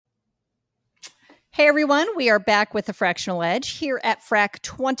Hey everyone, we are back with the Fractional Edge here at Frac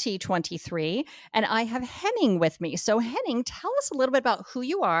 2023, and I have Henning with me. So Henning, tell us a little bit about who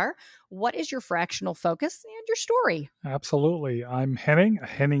you are, what is your fractional focus, and your story. Absolutely. I'm Henning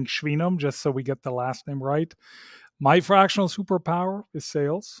Schwinum, just so we get the last name right. My fractional superpower is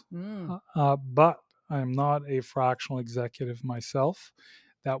sales, but I'm not a fractional executive myself.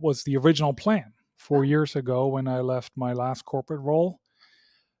 That was the original plan 4 years ago when I left my last corporate role.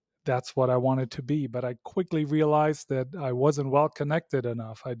 That's what I wanted to be, but I quickly realized that I wasn't well connected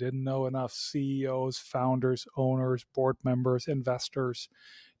enough. I didn't know enough CEOs, founders, owners, board members, investors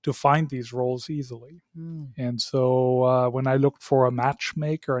to find these roles easily. And so when I looked for a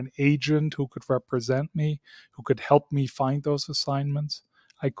matchmaker, an agent who could represent me, who could help me find those assignments,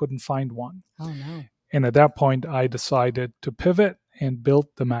 I couldn't find one. Oh, no. And at that point, I decided to pivot and build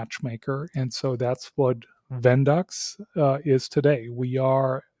the matchmaker. And so that's what Vendux is today. We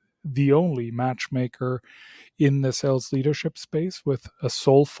are the only matchmaker in the sales leadership space with a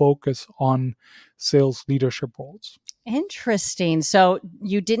sole focus on sales leadership roles. Interesting. So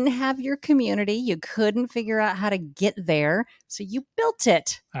you didn't have your community. You couldn't figure out how to get there. So you built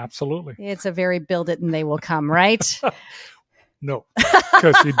it. Absolutely. It's a very build it and they will come, right? No,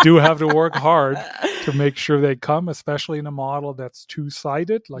 because you do have to work hard to make sure they come, especially in a model that's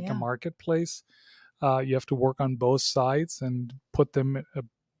two-sided, like a marketplace. You have to work on both sides and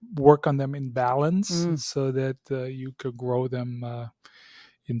work on them in balance so that you could grow them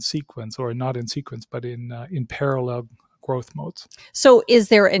in sequence, or not in sequence, but in parallel growth modes. So is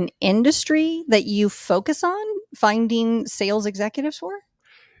there an industry that you focus on finding sales executives for?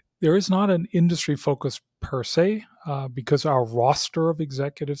 There is not an industry focus per se, because our roster of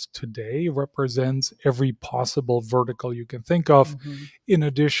executives today represents every possible vertical you can think of, in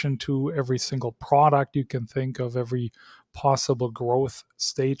addition to every single product you can think of, every possible growth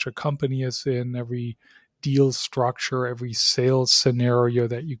stage a company is in, every deal structure, every sales scenario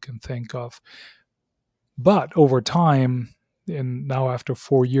that you can think of. But over time, and now after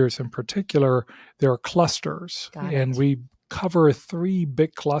 4 years in particular, there are clusters. And we cover 3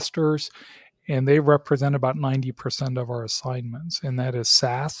 big clusters, and they represent about 90% of our assignments. And that is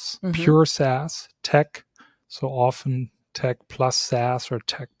SaaS, pure SaaS, tech, so often tech plus SaaS or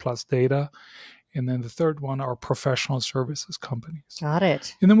tech plus data. And then the third one are professional services companies. Got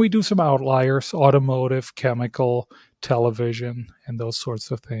it. And then we do some outliers, automotive, chemical, television, and those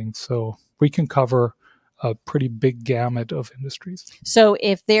sorts of things. So we can cover a pretty big gamut of industries. So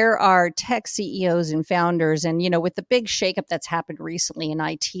if there are tech CEOs and founders, and, with the big shakeup that's happened recently in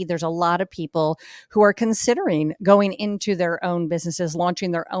IT, there's a lot of people who are considering going into their own businesses,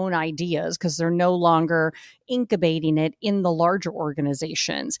 launching their own ideas because they're no longer incubating it in the larger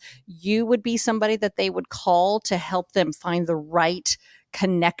organizations. You would be somebody that they would call to help them find the right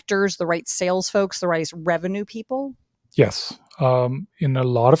connectors, the right sales folks, the right revenue people? Yes. In a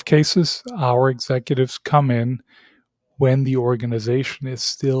lot of cases, our executives come in when the organization is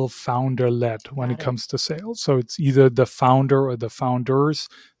still founder-led when it comes to sales. So it's either the founder or the founders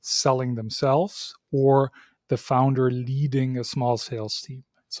selling themselves, or the founder leading a small sales team.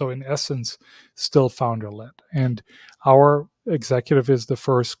 So in essence, still founder-led. And our executive is the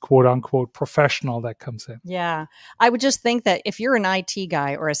first quote-unquote professional that comes in. Yeah. I would just think that if you're an IT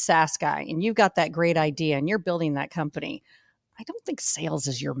guy or a SaaS guy and you've got that great idea and you're building that company, I don't think sales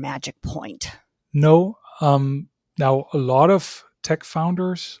is your magic point. No. Now, a lot of tech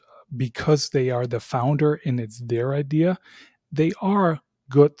founders, because they are the founder and it's their idea, they are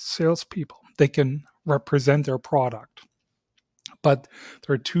good salespeople. They can represent their product. But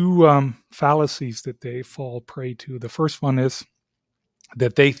there are 2 fallacies that they fall prey to. The first one is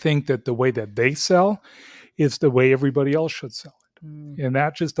that they think that the way that they sell is the way everybody else should sell it. And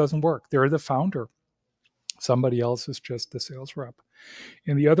that just doesn't work. They're the founder. Somebody else is just the sales rep.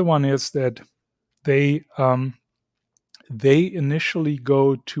 And the other one is that they initially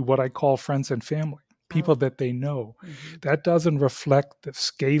go to what I call friends and family, people that they know. That doesn't reflect the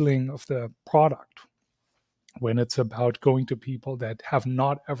scaling of the product when it's about going to people that have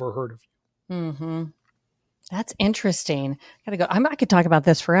not ever heard of you. That's interesting. Gotta go. I could talk about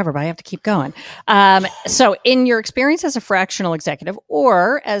this forever, but I have to keep going. So in your experience as a fractional executive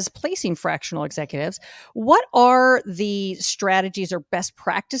or as placing fractional executives, what are the strategies or best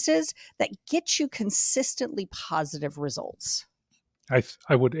practices that get you consistently positive results?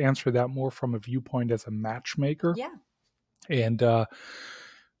 I would answer that more from a viewpoint as a matchmaker. Yeah. And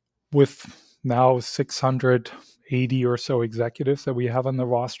with now 680 or so executives that we have on the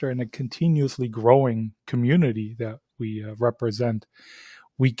roster and a continuously growing community that we represent,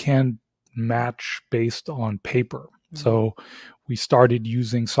 we can match based on paper. So we started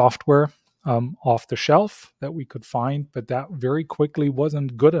using software off the shelf that we could find, but that very quickly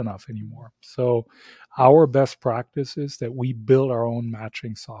wasn't good enough anymore. So our best practice is that we build our own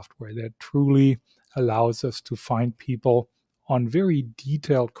matching software that truly allows us to find people on very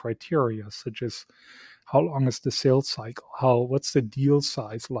detailed criteria, such as how long is the sales cycle, what's the deal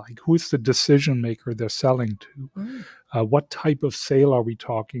size like, who's the decision maker they're selling to, what type of sale are we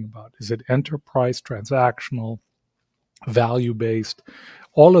talking about? Is it enterprise, transactional, value-based?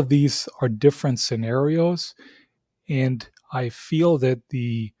 All of these are different scenarios, and I feel that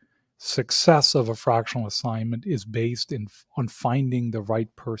the success of a fractional assignment is based on finding the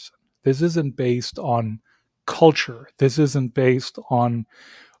right person. This isn't based on culture. This isn't based on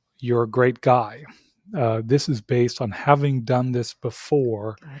you're a great guy. This is based on having done this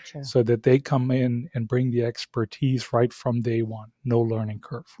before. Gotcha. So that they come in and bring the expertise right from day one. No learning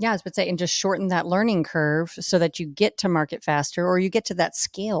curve. Yeah, I was about to say, and just shorten that learning curve so that you get to market faster, or you get to that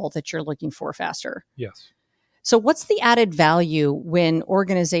scale that you're looking for faster. Yes. So what's the added value when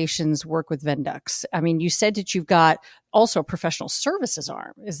organizations work with Vendux? I mean, you said that you've got also a professional services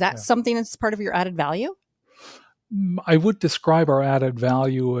arm. Is that something that's part of your added value? I would describe our added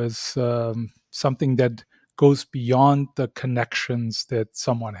value as something that goes beyond the connections that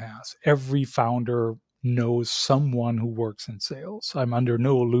someone has. Every founder knows someone who works in sales. I'm under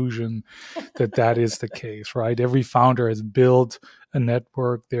no illusion that that is the case, right? Every founder has built a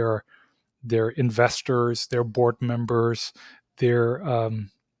network. Their investors, their board members, their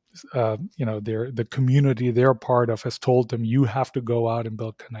the community they're a part of has told them you have to go out and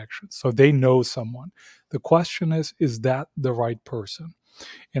build connections. So they know someone. The question is that the right person?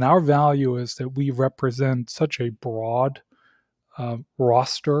 And our value is that we represent such a broad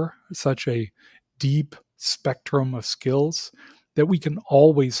roster, such a deep spectrum of skills that we can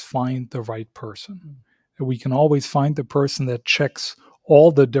always find the right person. That we can always find the person that checks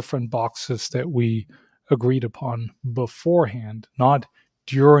all the different boxes that we agreed upon beforehand, not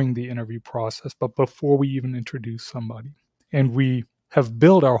during the interview process, but before we even introduce somebody. And we have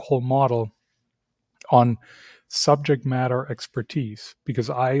built our whole model on subject matter expertise because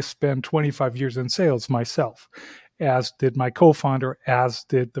I spent 25 years in sales myself, as did my co-founder, as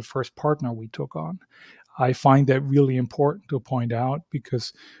did the first partner we took on. I find that really important to point out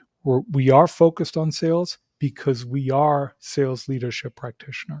because we are focused on sales because we are sales leadership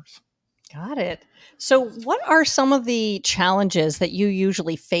practitioners. Got it. So what are some of the challenges that you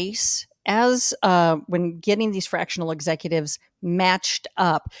usually face as when getting these fractional executives matched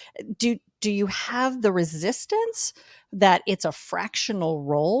up? Do you have the resistance that it's a fractional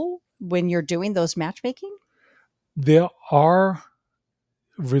role when you're doing those matchmaking? There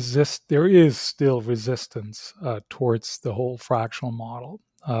is still resistance towards the whole fractional model.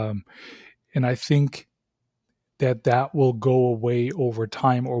 And I think that will go away over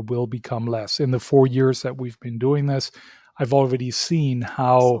time or will become less. In the 4 years that we've been doing this, I've already seen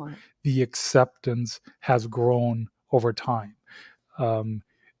how the acceptance has grown over time.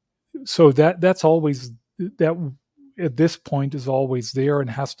 So that's always, that at this point is always there and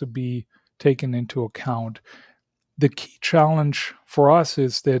has to be taken into account. The key challenge for us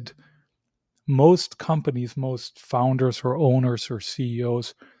is that most companies, most founders or owners or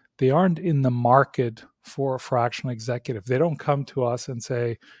CEOs, they aren't in the market for a fractional executive. They don't come to us and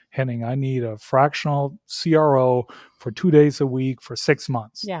say, Henning, I need a fractional CRO for 2 days a week for 6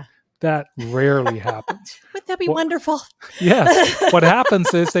 months. Yeah. That rarely happens. Wouldn't that be wonderful? Yes. What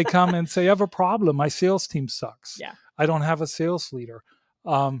happens is they come and say, I have a problem. My sales team sucks. Yeah. I don't have a sales leader.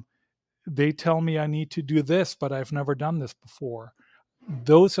 They tell me I need to do this, but I've never done this before.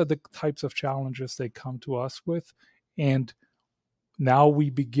 Those are the types of challenges they come to us with. And now we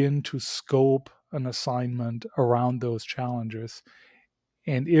begin to scope an assignment around those challenges.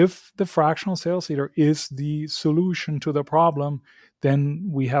 And if the fractional sales leader is the solution to the problem, then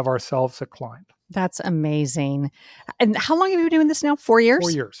we have ourselves a client. That's amazing. And how long have you been doing this now? 4 years?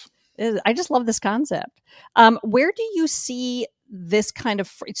 4 years. I just love this concept. Where do you see this kind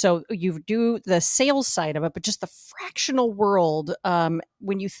of, so you do the sales side of it, but just the fractional world,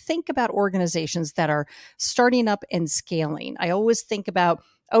 when you think about organizations that are starting up and scaling, I always think about,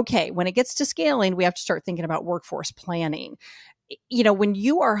 okay, when it gets to scaling, we have to start thinking about workforce planning. You know, when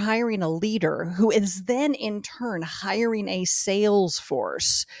you are hiring a leader who is then in turn hiring a sales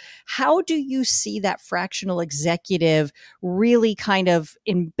force, how do you see that fractional executive really kind of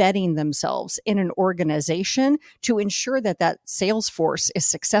embedding themselves in an organization to ensure that that sales force is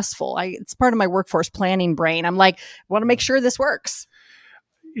successful? It's part of my workforce planning brain. I'm like, I want to make sure this works.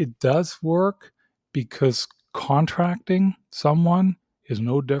 It does work because contracting someone is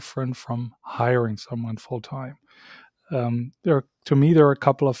no different from hiring someone full time. to me, there are a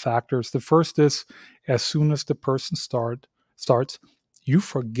couple of factors. The first is, as soon as the person starts, you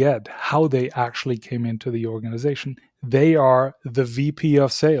forget how they actually came into the organization. They are the VP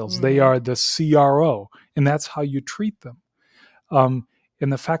of sales. They are the CRO, and that's how you treat them.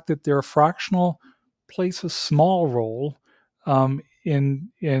 And the fact that they're fractional plays a small role and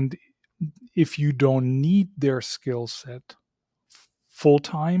if you don't need their skill set full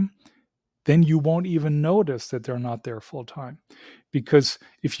time, then you won't even notice that they're not there full time. Because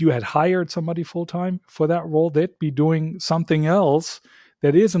if you had hired somebody full time for that role, they'd be doing something else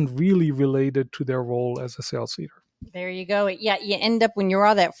that isn't really related to their role as a sales leader. There you go. Yeah, you end up when you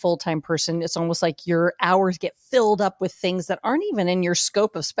are that full-time person, it's almost like your hours get filled up with things that aren't even in your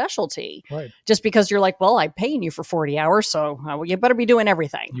scope of specialty. Right. Just because you're like, well, I'm paying you for 40 hours, so you better be doing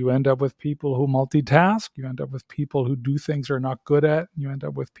everything. You end up with people who multitask. You end up with people who do things they're not good at. You end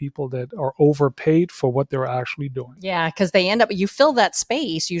up with people that are overpaid for what they're actually doing. Yeah, because you fill that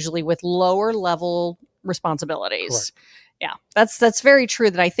space usually with lower level responsibilities. Correct. Yeah, that's very true.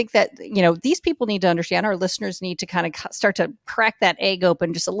 That I think that, these people need to understand, our listeners need to kind of start to crack that egg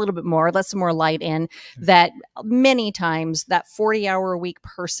open just a little bit more, let some more light in, that many times that 40-hour a week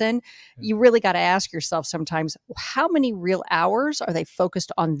person, you really got to ask yourself sometimes, how many real hours are they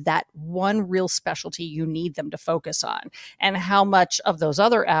focused on that one real specialty you need them to focus on? And how much of those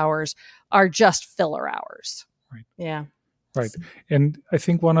other hours are just filler hours? Right. Yeah. Right. And I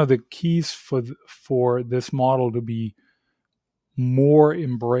think one of the keys for this model to be more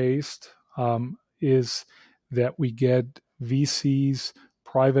embraced is that we get VCs,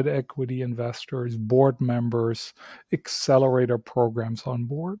 private equity investors, board members, accelerator programs on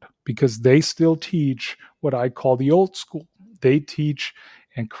board, because they still teach what I call the old school. They teach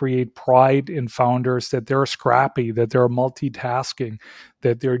and create pride in founders that they're scrappy, that they're multitasking,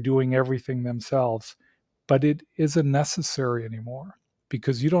 that they're doing everything themselves. But it isn't necessary anymore,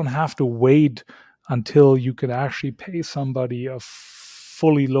 because you don't have to wait until you can actually pay somebody a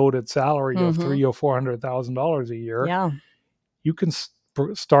fully loaded salary of $300,000 or $400,000 a year. Yeah. You can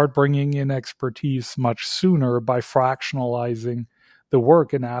start bringing in expertise much sooner by fractionalizing the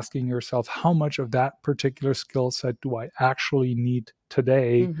work and asking yourself, how much of that particular skill set do I actually need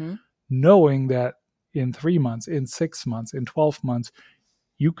today? Knowing that in 3 months, in 6 months, in 12 months,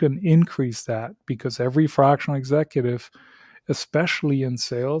 you can increase that, because every fractional executive, especially in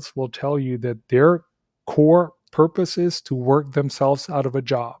sales, will tell you that their core purpose is to work themselves out of a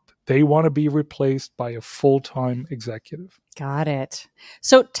job. They want to be replaced by a full-time executive. Got it.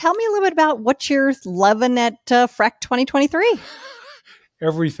 So tell me a little bit about what you're loving at FREC 2023.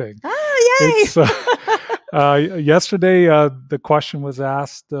 Everything. Oh, yay! Yesterday, the question was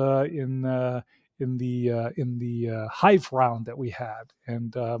asked in the Hive round that we had,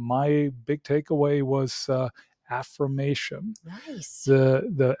 and my big takeaway was affirmation. Nice.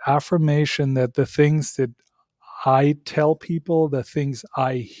 The affirmation that the things that I tell people, the things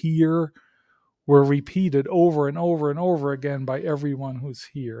I hear, were repeated over and over and over again by everyone who's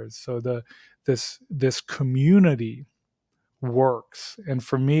here. So this community works. And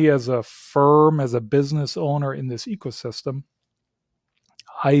for me, as a firm, as a business owner in this ecosystem,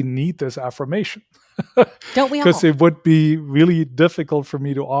 I need this affirmation. Don't we all? Because it would be really difficult for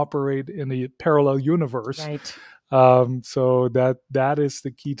me to operate in a parallel universe. Right. So that is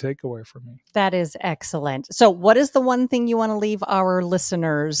the key takeaway for me. That is excellent. So what is the one thing you want to leave our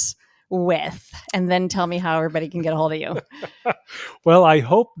listeners with? And then tell me how everybody can get a hold of you. Well, I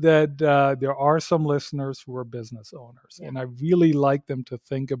hope that there are some listeners who are business owners. Yeah. And I really like them to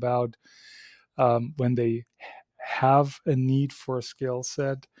think about when they have a need for a skill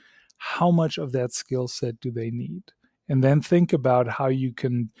set, how much of that skill set do they need? And then think about how you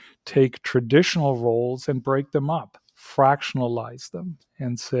can take traditional roles and break them up, fractionalize them,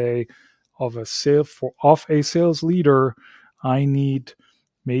 and say, of a sales leader, I need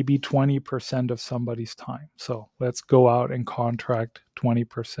maybe 20% of somebody's time. So let's go out and contract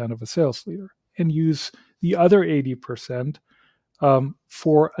 20% of a sales leader and use the other 80%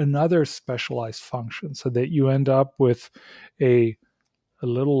 for another specialized function, so that you end up with a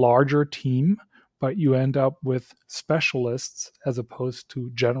little larger team, but you end up with specialists as opposed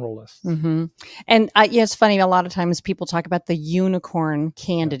to generalists. And it's funny, a lot of times people talk about the unicorn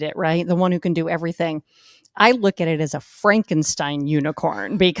candidate, right? The one who can do everything. I look at it as a Frankenstein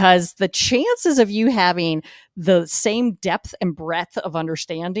unicorn, because the chances of you having the same depth and breadth of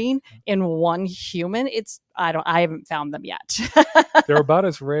understanding in one human, I haven't found them yet. They're about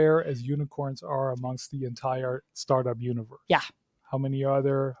as rare as unicorns are amongst the entire startup universe. Yeah. How many are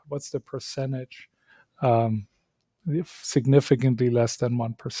there? What's the percentage? significantly less than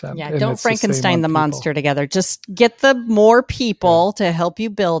 1%. Yeah, And don't it's the same Frankenstein on the people. monster together. Just get the more people to help you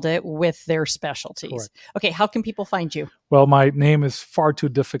build it with their specialties. Correct. Okay, how can people find you? Well, my name is far too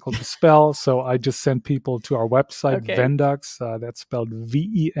difficult to spell, so I just send people to our website, Okay. Vendux. That's spelled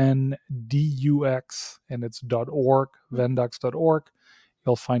VENDUX, and it's .org, vendux.org.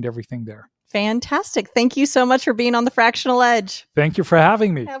 You'll find everything there. Fantastic. Thank you so much for being on the Fractional Edge. Thank you for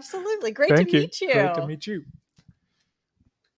having me. Absolutely. Great Thank to you. meet you. Great to meet you.